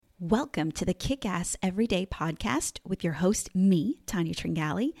Welcome to the Kick-Ass Everyday Podcast with your host, me, Tanya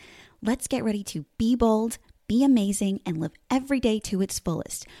Tringali. Let's get ready to be bold, be amazing, and live every day to its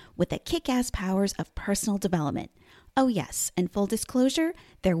fullest with the kick-ass powers of personal development. Oh yes, and full disclosure,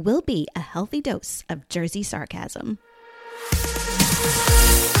 there will be a healthy dose of Jersey sarcasm.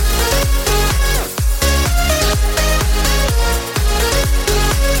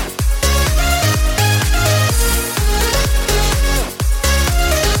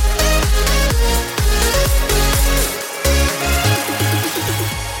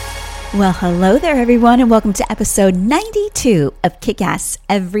 Well, hello there, everyone, and welcome to episode 92 of Kick-Ass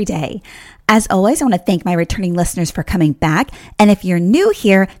Everyday. As always, I want to thank my returning listeners for coming back. And if you're new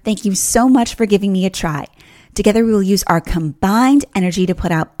here, thank you so much for giving me a try. Together, we will use our combined energy to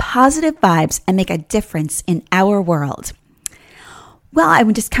put out positive vibes and make a difference in our world. Well,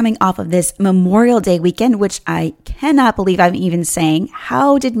 I'm just coming off of this Memorial Day weekend, which I cannot believe I'm even saying.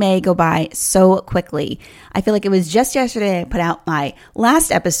 How did May go by so quickly? I feel like it was just yesterday I put out my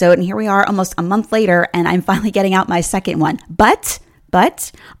last episode, and here we are almost a month later, and I'm finally getting out my second one. But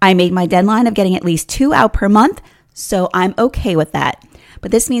I made my deadline of getting at least 2 out per month, so I'm okay with that.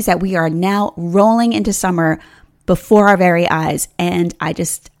 But this means that we are now rolling into summer before our very eyes, and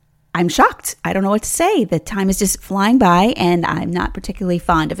I'm shocked. I don't know what to say. The time is just flying by, and I'm not particularly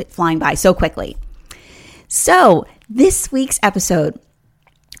fond of it flying by so quickly. So this week's episode,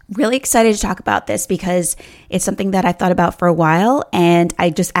 really excited to talk about this because it's something that I've thought about for a while, and I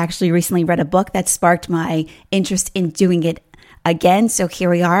just actually recently read a book that sparked my interest in doing it again. So here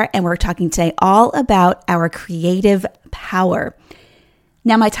we are, and we're talking today all about our creative power.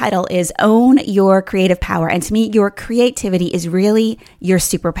 Now, my title is Own Your Creative Power. And to me, your creativity is really your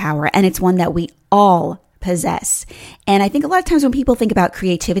superpower. And it's one that we all possess. And I think a lot of times when people think about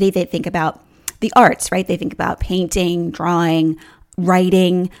creativity, they think about the arts, right? They think about painting, drawing,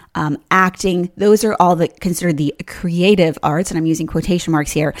 writing, acting. Those are all considered the creative arts. And I'm using quotation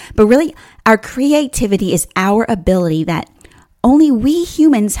marks here. But really, our creativity is our ability that only we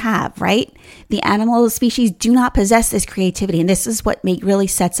humans have, right? The animal species do not possess this creativity, and this is what really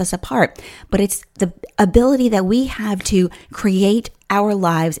sets us apart. But it's the ability that we have to create our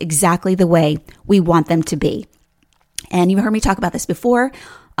lives exactly the way we want them to be. And you've heard me talk about this before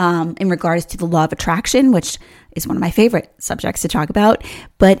in regards to the law of attraction, which is one of my favorite subjects to talk about.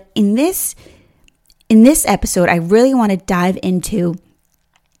 But in this episode, I really want to dive into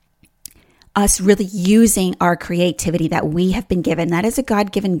us really using our creativity that we have been given. That is a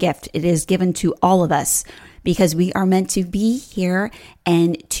God-given gift. It is given to all of us because we are meant to be here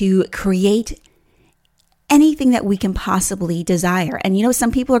and to create anything that we can possibly desire. And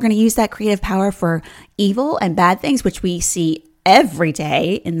some people are going to use that creative power for evil and bad things, which we see every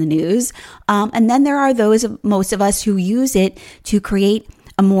day in the news. And then there are most of us who use it to create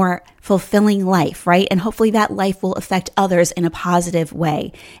a more fulfilling life, right? And hopefully that life will affect others in a positive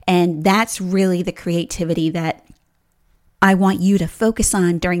way. And that's really the creativity that I want you to focus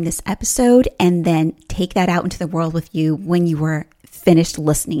on during this episode and then take that out into the world with you when you were finished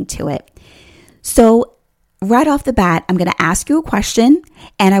listening to it. So right off the bat, I'm going to ask you a question,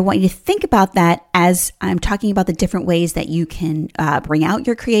 and I want you to think about that as I'm talking about the different ways that you can bring out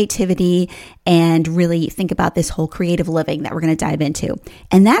your creativity and really think about this whole creative living that we're going to dive into.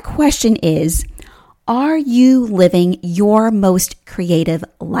 And that question is, are you living your most creative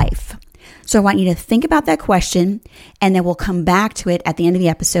life? So I want you to think about that question, and then we'll come back to it at the end of the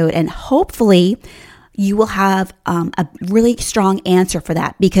episode, and hopefully you will have a really strong answer for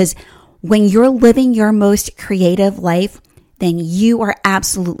that, because when you're living your most creative life, then you are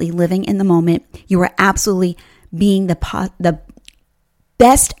absolutely living in the moment. You are absolutely being the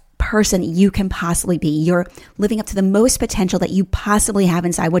best person you can possibly be. You're living up to the most potential that you possibly have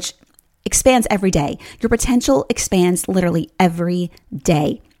inside, which expands every day. Your potential expands literally every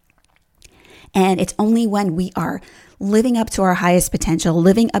day. And it's only when we are living up to our highest potential,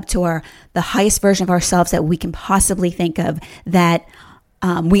 living up to the highest version of ourselves that we can possibly think of, that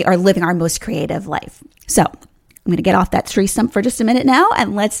we are living our most creative life. So I'm going to get off that tree stump for just a minute now,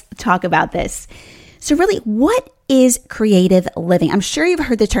 and let's talk about this. So really, what is creative living? I'm sure you've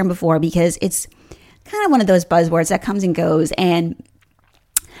heard the term before because it's kind of one of those buzzwords that comes and goes. And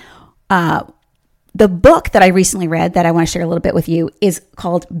the book that I recently read that I want to share a little bit with you is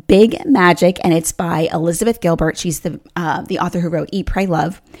called Big Magic, and it's by Elizabeth Gilbert. She's the author who wrote Eat, Pray,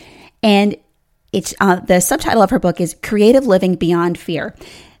 Love. And it's the subtitle of her book is Creative Living Beyond Fear.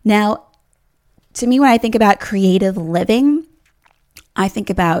 Now, to me, when I think about creative living, I think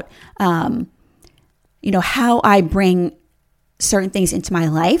about, how I bring certain things into my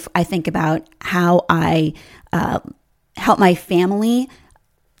life. I think about how I help my family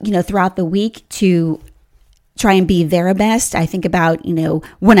throughout the week to try and be their best. I think about,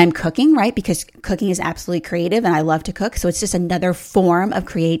 when I'm cooking, right? Because cooking is absolutely creative and I love to cook. So it's just another form of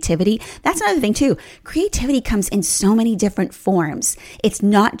creativity. That's another thing too. Creativity comes in so many different forms. It's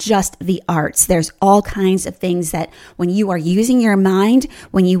not just the arts. There's all kinds of things that when you are using your mind,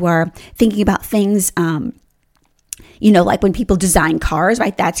 when you are thinking about things, like when people design cars,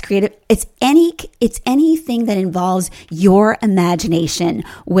 right? That's creative. It's anything that involves your imagination,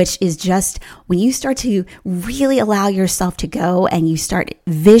 which is just when you start to really allow yourself to go and you start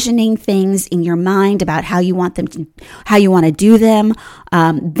visioning things in your mind about how you want to do them.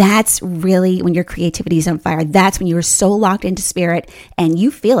 That's really when your creativity is on fire. That's when you're so locked into spirit and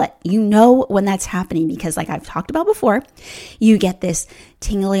you feel it. You know when that's happening because, like I've talked about before, you get this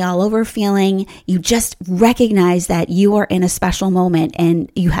tingly all over feeling. You just recognize that you are in a special moment and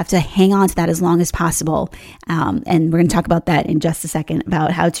you have to hang on to that as long as possible. And we're going to talk about that in just a second,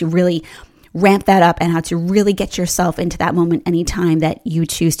 about how to really ramp that up and how to really get yourself into that moment anytime that you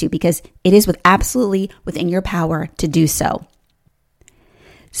choose to, because it is absolutely within your power to do so.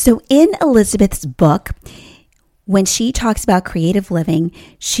 So in Elizabeth's book, when she talks about creative living,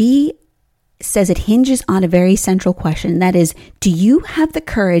 she says it hinges on a very central question. That is, do you have the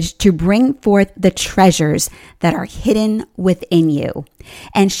courage to bring forth the treasures that are hidden within you?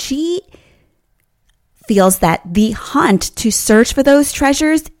 And she feels that the hunt to search for those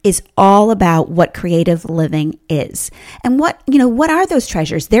treasures is all about what creative living is. And what are those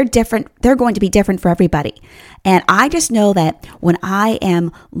treasures? They're different. They're going to be different for everybody. And I just know that when I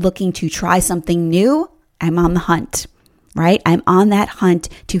am looking to try something new, I'm on the hunt. Right? I'm on that hunt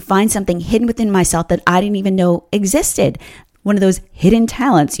to find something hidden within myself that I didn't even know existed. One of those hidden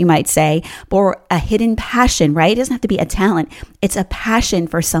talents, you might say, or a hidden passion, right? It doesn't have to be a talent. It's a passion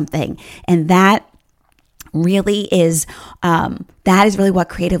for something. And that really is really what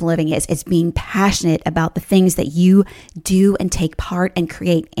creative living is. It's being passionate about the things that you do and take part and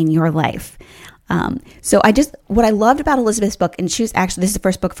create in your life. What I loved about Elizabeth's book, and this is the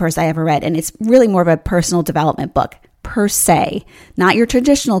first book of hers I ever read, and it's really more of a personal development book per se, not your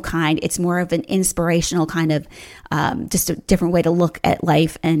traditional kind. It's more of an inspirational kind of, just a different way to look at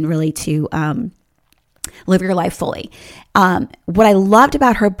life and really to live your life fully. What I loved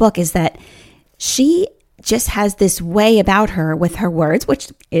about her book is that she just has this way about her with her words,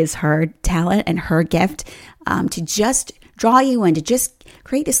 which is her talent and her gift, to just draw you in, to just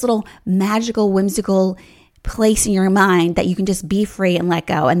create this little magical, whimsical place in your mind that you can just be free and let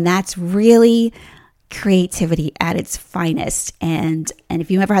go. And that's really creativity at its finest. And if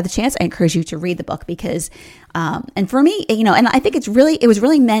you ever had the chance, I encourage you to read the book because, and for me, and I think it was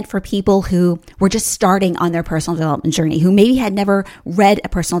really meant for people who were just starting on their personal development journey, who maybe had never read a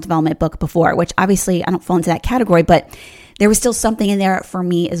personal development book before, which obviously I don't fall into that category, but there was still something in there for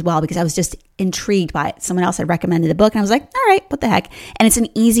me as well because I was just intrigued by it. Someone else had recommended the book and I was like, all right, what the heck? And it's an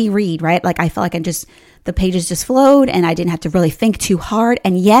easy read, right? Like I felt like the pages just flowed and I didn't have to really think too hard.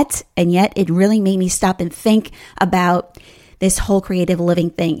 And yet it really made me stop and think about this whole creative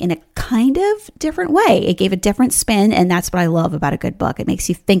living thing in a kind of different way. It gave a different spin. And that's what I love about a good book. It makes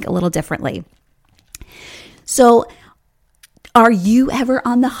you think a little differently. So are you ever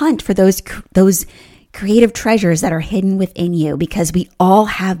on the hunt for those creative treasures that are hidden within you? Because we all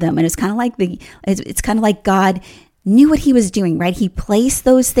have them. And it's kind of like God knew what he was doing, right? He placed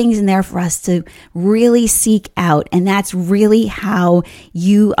those things in there for us to really seek out. And that's really how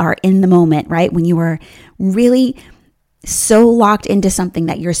you are in the moment, right? When you are really so locked into something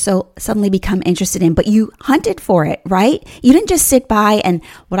that you're so suddenly become interested in, but you hunted for it, right? You didn't just sit by and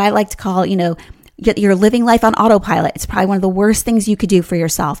what I like to call, you're living life on autopilot. It's probably one of the worst things you could do for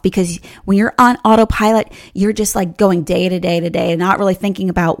yourself because when you're on autopilot, you're just like going day to day to day, not really thinking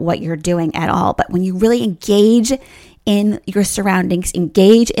about what you're doing at all. But when you really engage in your surroundings,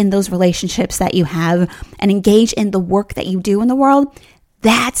 engage in those relationships that you have, and engage in the work that you do in the world,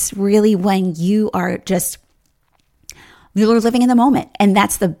 that's really when you're living in the moment. And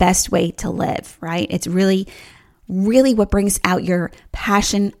that's the best way to live, right? It's really what brings out your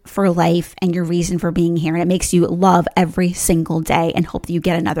passion for life and your reason for being here. And it makes you love every single day and hope that you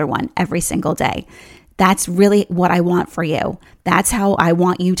get another one every single day. That's really what I want for you. That's how I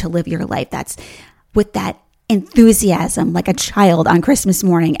want you to live your life. That's with that enthusiasm, like a child on Christmas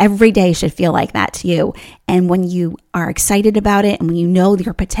morning. Every day should feel like that to you. And when you are excited about it and when you know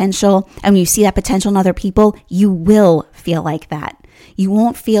your potential and when you see that potential in other people, you will feel like that. You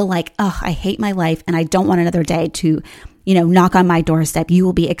won't feel like, oh, I hate my life and I don't want another day to, knock on my doorstep. You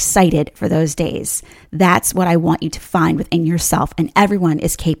will be excited for those days. That's what I want you to find within yourself. And everyone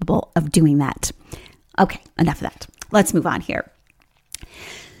is capable of doing that. Okay, enough of that. Let's move on here.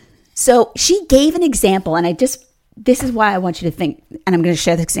 So she gave an example, and this is why I want you to think, and I'm going to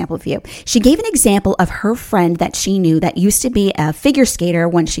share this example with you. She gave an example of her friend that she knew that used to be a figure skater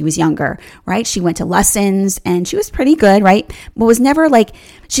when she was younger, right? She went to lessons and she was pretty good, right? But was never like,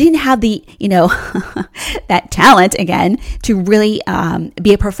 she didn't have the, that talent again to really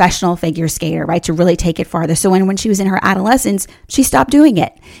be a professional figure skater, right? To really take it farther. So when she was in her adolescence, she stopped doing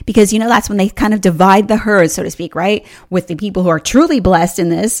it because, that's when they kind of divide the herd, so to speak, right? With the people who are truly blessed in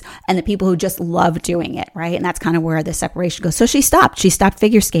this and the people who just love doing it, right? And that's kind of where the separation goes. So she stopped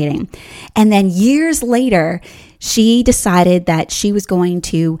figure skating. And then years later, she decided that she was going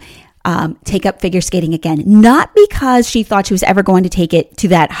to take up figure skating again, not because she thought she was ever going to take it to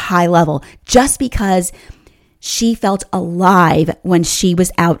that high level, just because she felt alive when she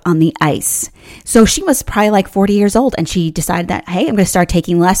was out on the ice. So she was probably like 40 years old, and she decided that, hey, I'm going to start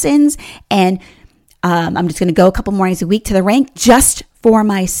taking lessons, and I'm just going to go a couple mornings a week to the rink just for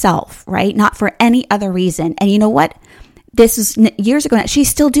myself, right? Not for any other reason. And you know what? This is years ago now. She's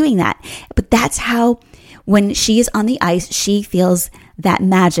still doing that. But that's how, when she is on the ice, she feels that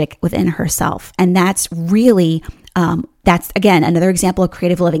magic within herself. And that's really, that's again, another example of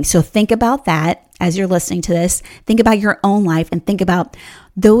creative living. So think about that as you're listening to this. Think about your own life and think about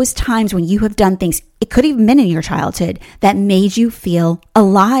those times when you have done things, it could have been in your childhood, that made you feel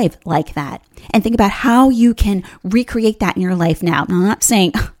alive like that. And think about how you can recreate that in your life now. Now, I'm not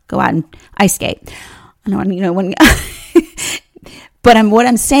saying go out and ice skate. I know, but what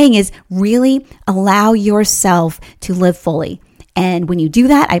I'm saying is really allow yourself to live fully. And when you do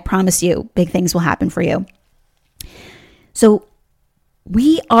that, I promise you, big things will happen for you. So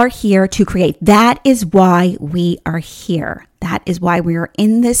we are here to create. That is why we are here. That is why we are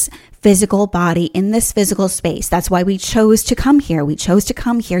in this physical body, in this physical space. That's why we chose to come here. We chose to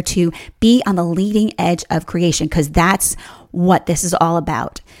come here to be on the leading edge of creation, because that's what this is all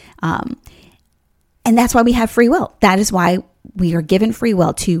about. And that's why we have free will. That is why we are given free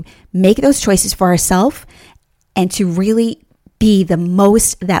will to make those choices for ourselves and to really be the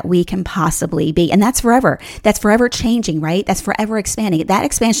most that we can possibly be. And that's forever. That's forever changing, right? That's forever expanding. That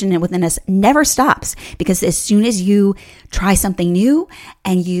expansion within us never stops, because as soon as you try something new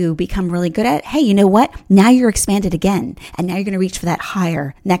and you become really good at it, hey, you know what? Now you're expanded again. And now you're going to reach for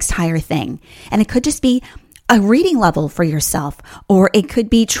that next higher thing. And it could just be a reading level for yourself, or it could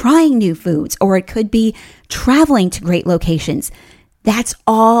be trying new foods, or it could be traveling to great locations. That's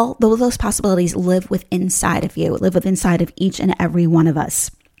all, those possibilities live within inside of you, live within inside of each and every one of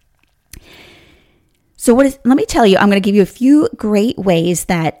us. So let me tell you, I'm going to give you a few great ways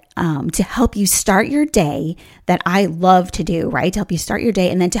that to help you start your day that I love to do, right? To help you start your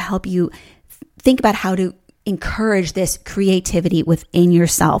day, and then to help you think about how to encourage this creativity within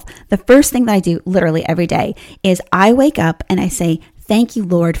yourself. The first thing that I do literally every day is I wake up and I say, thank you,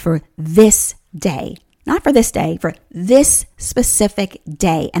 Lord, for this day. Not for this day, for this specific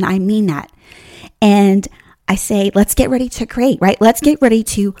day. And I mean that. And I say, let's get ready to create, right? Let's get ready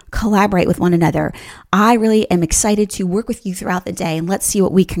to collaborate with one another. I really am excited to work with you throughout the day, and let's see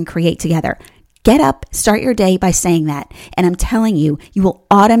what we can create together. Get up, start your day by saying that. And I'm telling you, you will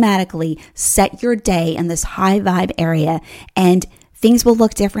automatically set your day in this high vibe area, and things will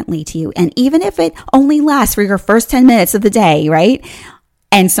look differently to you. And even if it only lasts for your first 10 minutes of the day, right?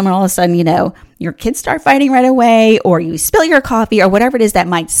 And someone all of a sudden, your kids start fighting right away, or you spill your coffee, or whatever it is that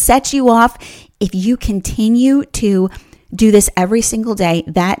might set you off. If you continue to do this every single day,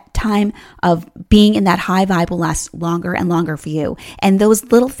 that time of being in that high vibe will last longer and longer for you. And those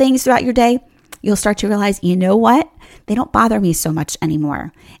little things throughout your day, you'll start to realize, you know what? They don't bother me so much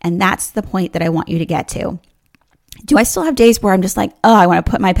anymore. And that's the point that I want you to get to. Do I still have days where I'm just like, oh, I want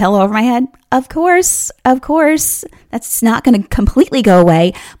to put my pillow over my head? Of course. That's not going to completely go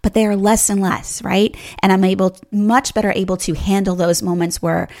away, but they are less and less, right? And I'm much better able to handle those moments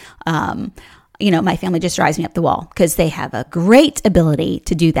where, my family just drives me up the wall, because they have a great ability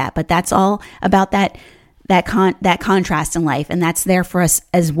to do that. But that's all about that contrast in life. And that's there for us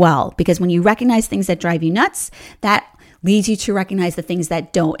as well, because when you recognize things that drive you nuts, that leads you to recognize the things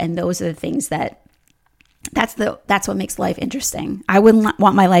that don't. And those are the things that's what makes life interesting. I wouldn't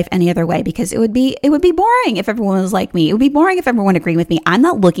want my life any other way, because it would be boring if everyone was like me. It would be boring if everyone agreed with me. I'm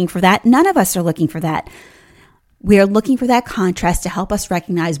not looking for that. None of us are looking for that. We are looking for that contrast to help us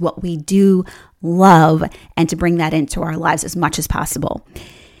recognize what we do love and to bring that into our lives as much as possible.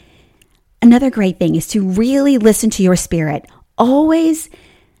 Another great thing is to really listen to your spirit. Always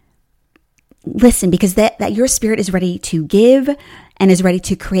listen, because that your spirit is ready to give and is ready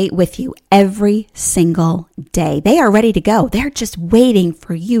to create with you every single day. They are ready to go. They're just waiting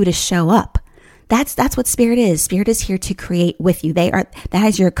for you to show up. That's what Spirit is. Spirit is here to create with you. That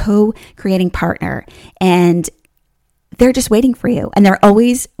is your co-creating partner, and they're just waiting for you, and they're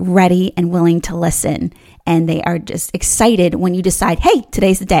always ready and willing to listen. And they are just excited when you decide, hey,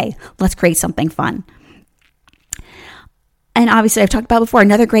 today's the day. Let's create something fun. And obviously, I've talked about before,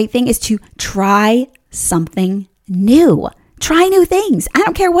 another great thing is to try something new. Try new things. I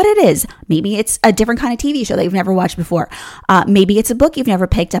don't care what it is. Maybe it's a different kind of TV show that you've never watched before. Maybe it's a book you've never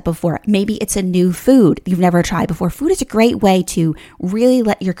picked up before. Maybe it's a new food you've never tried before. Food is a great way to really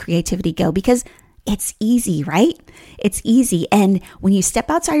let your creativity go because it's easy, right? It's easy. And when you step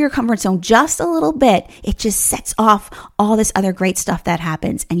outside your comfort zone just a little bit, it just sets off all this other great stuff that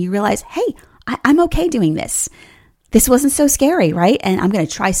happens. And you realize, hey, I'm okay doing this. This wasn't so scary, right? And I'm going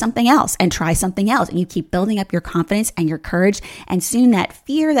to try something else and try something else. And you keep building up your confidence and your courage. And soon that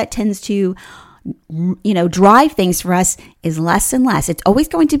fear that tends to, drive things for us is less and less. It's always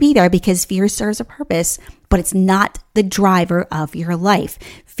going to be there because fear serves a purpose, but it's not the driver of your life.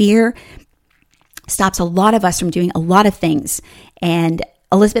 Fear stops a lot of us from doing a lot of things. And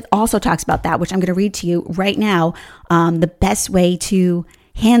Elizabeth also talks about that, which I'm going to read to you right now. The best way to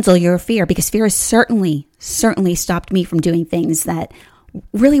handle your fear, because fear has certainly stopped me from doing things that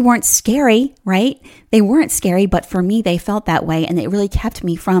really weren't scary, right? They weren't scary, but for me, they felt that way. And it really kept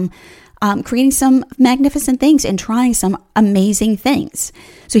me from creating some magnificent things and trying some amazing things.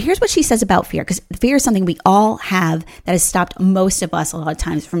 So here's what she says about fear, because fear is something we all have that has stopped most of us a lot of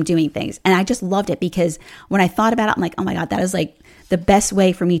times from doing things. And I just loved it because when I thought about it, I'm like, oh my God, that is like the best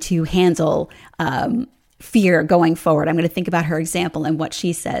way for me to handle fear going forward. I'm going to think about her example and what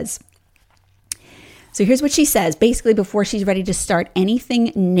she says. So here's what she says, basically before she's ready to start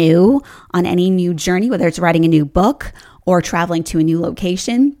anything new on any new journey, whether it's writing a new book or traveling to a new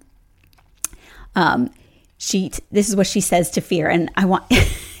location. This is what she says to fear, and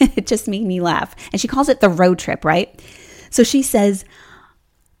it just made me laugh. And she calls it the road trip, right? So she says,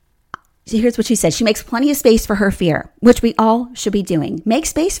 here's what she says. She makes plenty of space for her fear, which we all should be doing. Make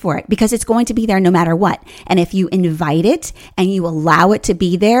space for it because it's going to be there no matter what. And if you invite it and you allow it to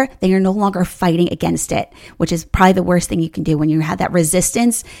be there, then you're no longer fighting against it, which is probably the worst thing you can do when you have that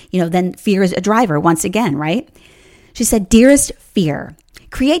resistance. Then fear is a driver once again, right? She said, dearest fear,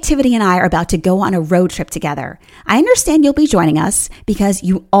 creativity and I are about to go on a road trip together. I understand you'll be joining us because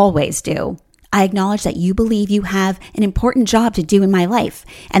you always do. I acknowledge that you believe you have an important job to do in my life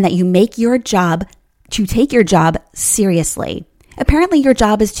and that you take your job seriously. Apparently, your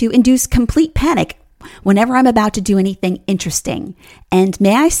job is to induce complete panic whenever I'm about to do anything interesting. And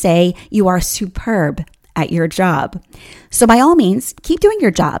may I say, you are superb at your job. So by all means, keep doing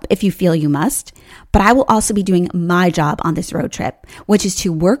your job if you feel you must. But I will also be doing my job on this road trip, which is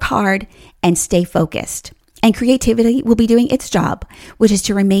to work hard and stay focused. And creativity will be doing its job, which is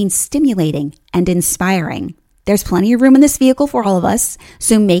to remain stimulating and inspiring. There's plenty of room in this vehicle for all of us,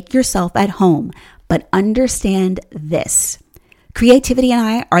 so make yourself at home. But understand this. Creativity and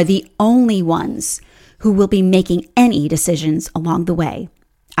I are the only ones who will be making any decisions along the way.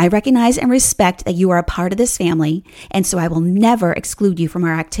 I recognize and respect that you are a part of this family, and so I will never exclude you from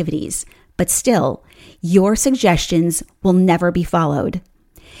our activities. But still, your suggestions will never be followed.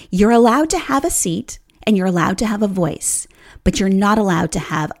 You're allowed to have a seat, and you're allowed to have a voice, but you're not allowed to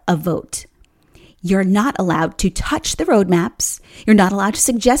have a vote. You're not allowed to touch the roadmaps. You're not allowed to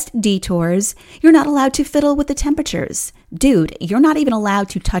suggest detours. You're not allowed to fiddle with the temperatures. Dude, you're not even allowed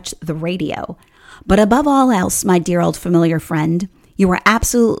to touch the radio. But above all else, my dear old familiar friend, you are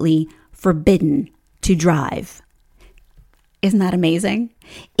absolutely forbidden to drive. Isn't that amazing?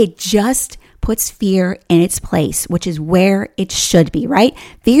 It just puts fear in its place, which is where it should be, right?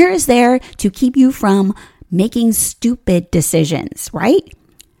 Fear is there to keep you from making stupid decisions, right?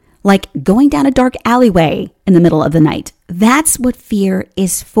 Like going down a dark alleyway in the middle of the night. That's what fear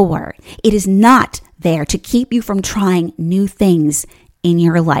is for. It is not there to keep you from trying new things in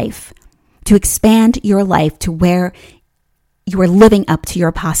your life, to expand your life to where you are living up to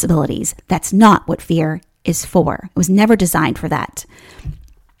your possibilities. That's not what fear is for. It was never designed for that.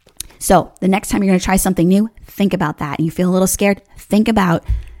 So the next time you're going to try something new, think about that. And you feel a little scared, think about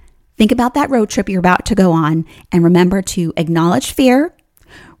that road trip you're about to go on, and remember to acknowledge fear,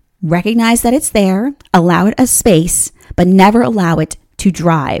 recognize that it's there, allow it a space, but never allow it to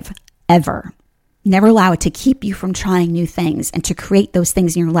drive, ever. Never allow it to keep you from trying new things and to create those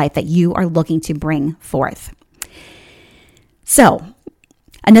things in your life that you are looking to bring forth. So,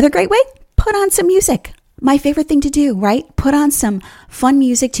 another great way, put on some music. My favorite thing to do, right? Put on some fun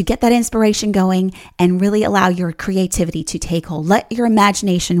music to get that inspiration going and really allow your creativity to take hold. Let your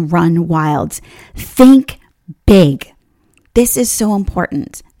imagination run wild. Think big. This is so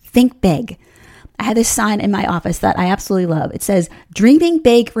important. Think big. I have this sign in my office that I absolutely love. It says, dreaming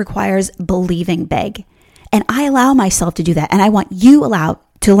big requires believing big. And I allow myself to do that. And I want you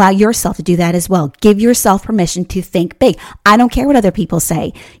to allow yourself to do that as well. Give yourself permission to think big. I don't care what other people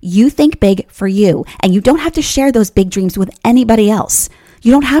say. You think big for you. And you don't have to share those big dreams with anybody else.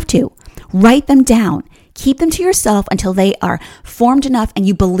 You don't have to. Write them down. Keep them to yourself until they are formed enough and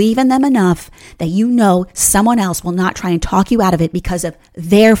you believe in them enough that you know someone else will not try and talk you out of it because of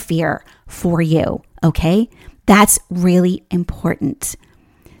their fear for you. Okay? That's really important.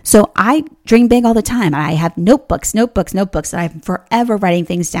 So I dream big all the time. I have notebooks that I'm forever writing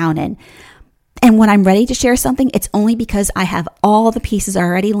things down in. And when I'm ready to share something, it's only because I have all the pieces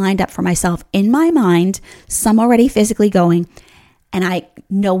already lined up for myself in my mind, some already physically going. And I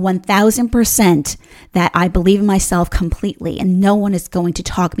know 1000% that I believe in myself completely and no one is going to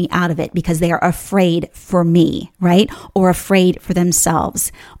talk me out of it because they are afraid for me, right? Or afraid for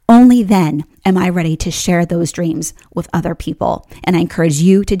themselves. Only then am I ready to share those dreams with other people. And I encourage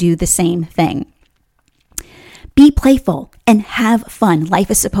you to do the same thing. Be playful and have fun. Life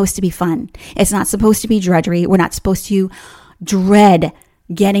is supposed to be fun. It's not supposed to be drudgery. We're not supposed to dread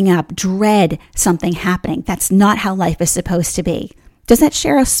getting up, dread something happening. That's not how life is supposed to be. Does that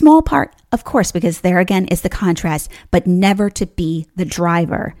share a small part? Of course, because there again is the contrast, but never to be the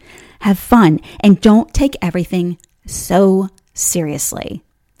driver. Have fun and don't take everything so seriously.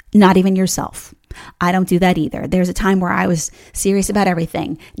 Not even yourself. I don't do that either. There's a time where I was serious about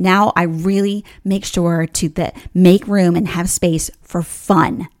everything. Now I really make sure to make room and have space for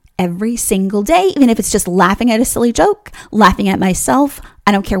fun every single day, even if it's just laughing at a silly joke, laughing at myself.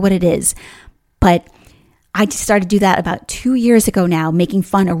 I don't care what it is. But I just started to do that about 2 years ago now, making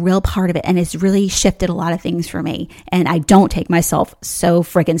fun a real part of it. And it's really shifted a lot of things for me. And I don't take myself so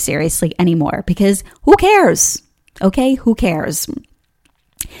freaking seriously anymore because who cares? Okay, who cares?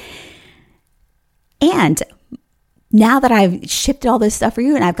 And now that I've shifted all this stuff for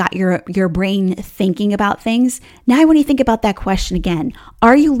you and I've got your brain thinking about things, now I want you to think about that question again.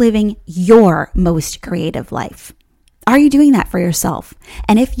 Are you living your most creative life? Are you doing that for yourself?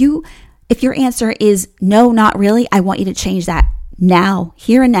 And if your answer is no, not really, I want you to change that now,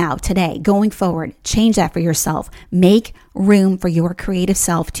 here and now, today, going forward. Change that for yourself. Make room for your creative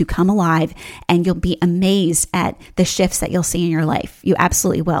self to come alive, and you'll be amazed at the shifts that you'll see in your life. You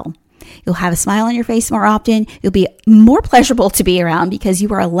absolutely will. You'll have a smile on your face more often. You'll be more pleasurable to be around because you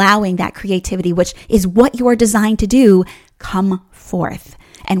are allowing that creativity, which is what you are designed to do, come forth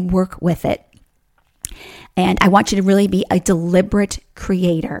and work with it. And I want you to really be a deliberate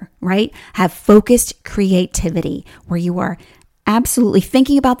creator, right? Have focused creativity where you are absolutely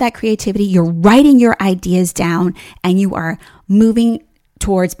thinking about that creativity. You're writing your ideas down and you are moving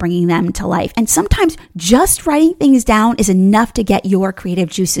towards bringing them to life. And sometimes just writing things down is enough to get your creative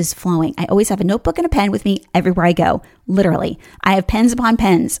juices flowing. I always have a notebook and a pen with me everywhere I go. Literally. I have pens upon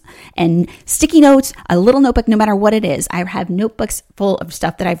pens and sticky notes, a little notebook, no matter what it is. I have notebooks full of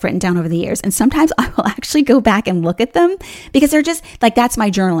stuff that I've written down over the years. And sometimes I will actually go back and look at them because they're just like, that's my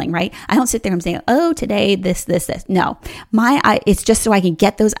journaling, right? I don't sit there and say, oh, today, this. No, it's just so I can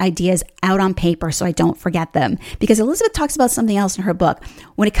get those ideas out on paper so I don't forget them. Because Elizabeth talks about something else in her book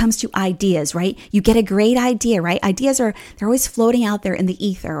when it comes to ideas, right? You get a great idea, right? Ideas they're always floating out there in the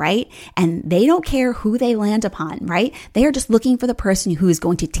ether, right? And they don't care who they land upon, right? They are just looking for the person who is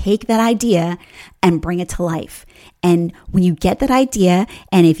going to take that idea and bring it to life. And when you get that idea,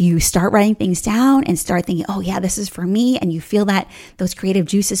 and if you start writing things down and start thinking, oh yeah, this is for me, and you feel that those creative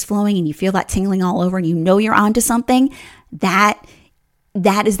juices flowing and you feel that tingling all over and you know you're onto something, that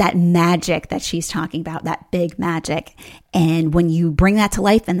is that magic that she's talking about, that big magic. And when you bring that to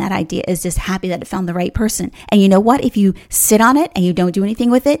life, then that idea is just happy that it found the right person. And you know what? If you sit on it and you don't do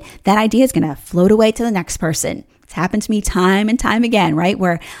anything with it, that idea is going to float away to the next person. It's happened to me time and time again, right?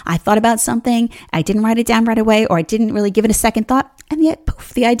 Where I thought about something, I didn't write it down right away, or I didn't really give it a second thought, and yet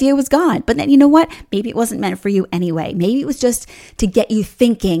poof, the idea was gone. But then you know what? Maybe it wasn't meant for you anyway. Maybe it was just to get you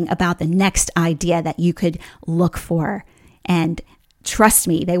thinking about the next idea that you could look for. And trust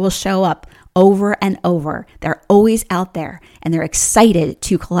me, they will show up over and over. They're always out there and they're excited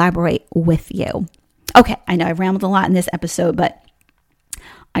to collaborate with you. Okay, I know I've rambled a lot in this episode, but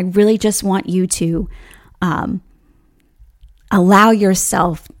I really just want you to allow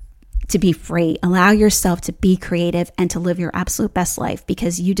yourself to be free, allow yourself to be creative and to live your absolute best life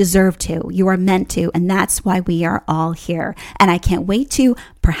because you deserve to, you are meant to, and that's why we are all here. And I can't wait to,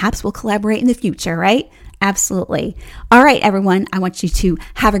 perhaps we'll collaborate in the future, right? Absolutely. All right, everyone, I want you to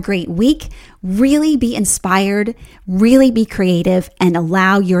have a great week. Really be inspired, really be creative, and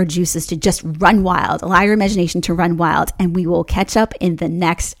allow your juices to just run wild. Allow your imagination to run wild, and we will catch up in the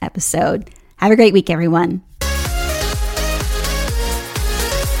next episode. Have a great week, everyone.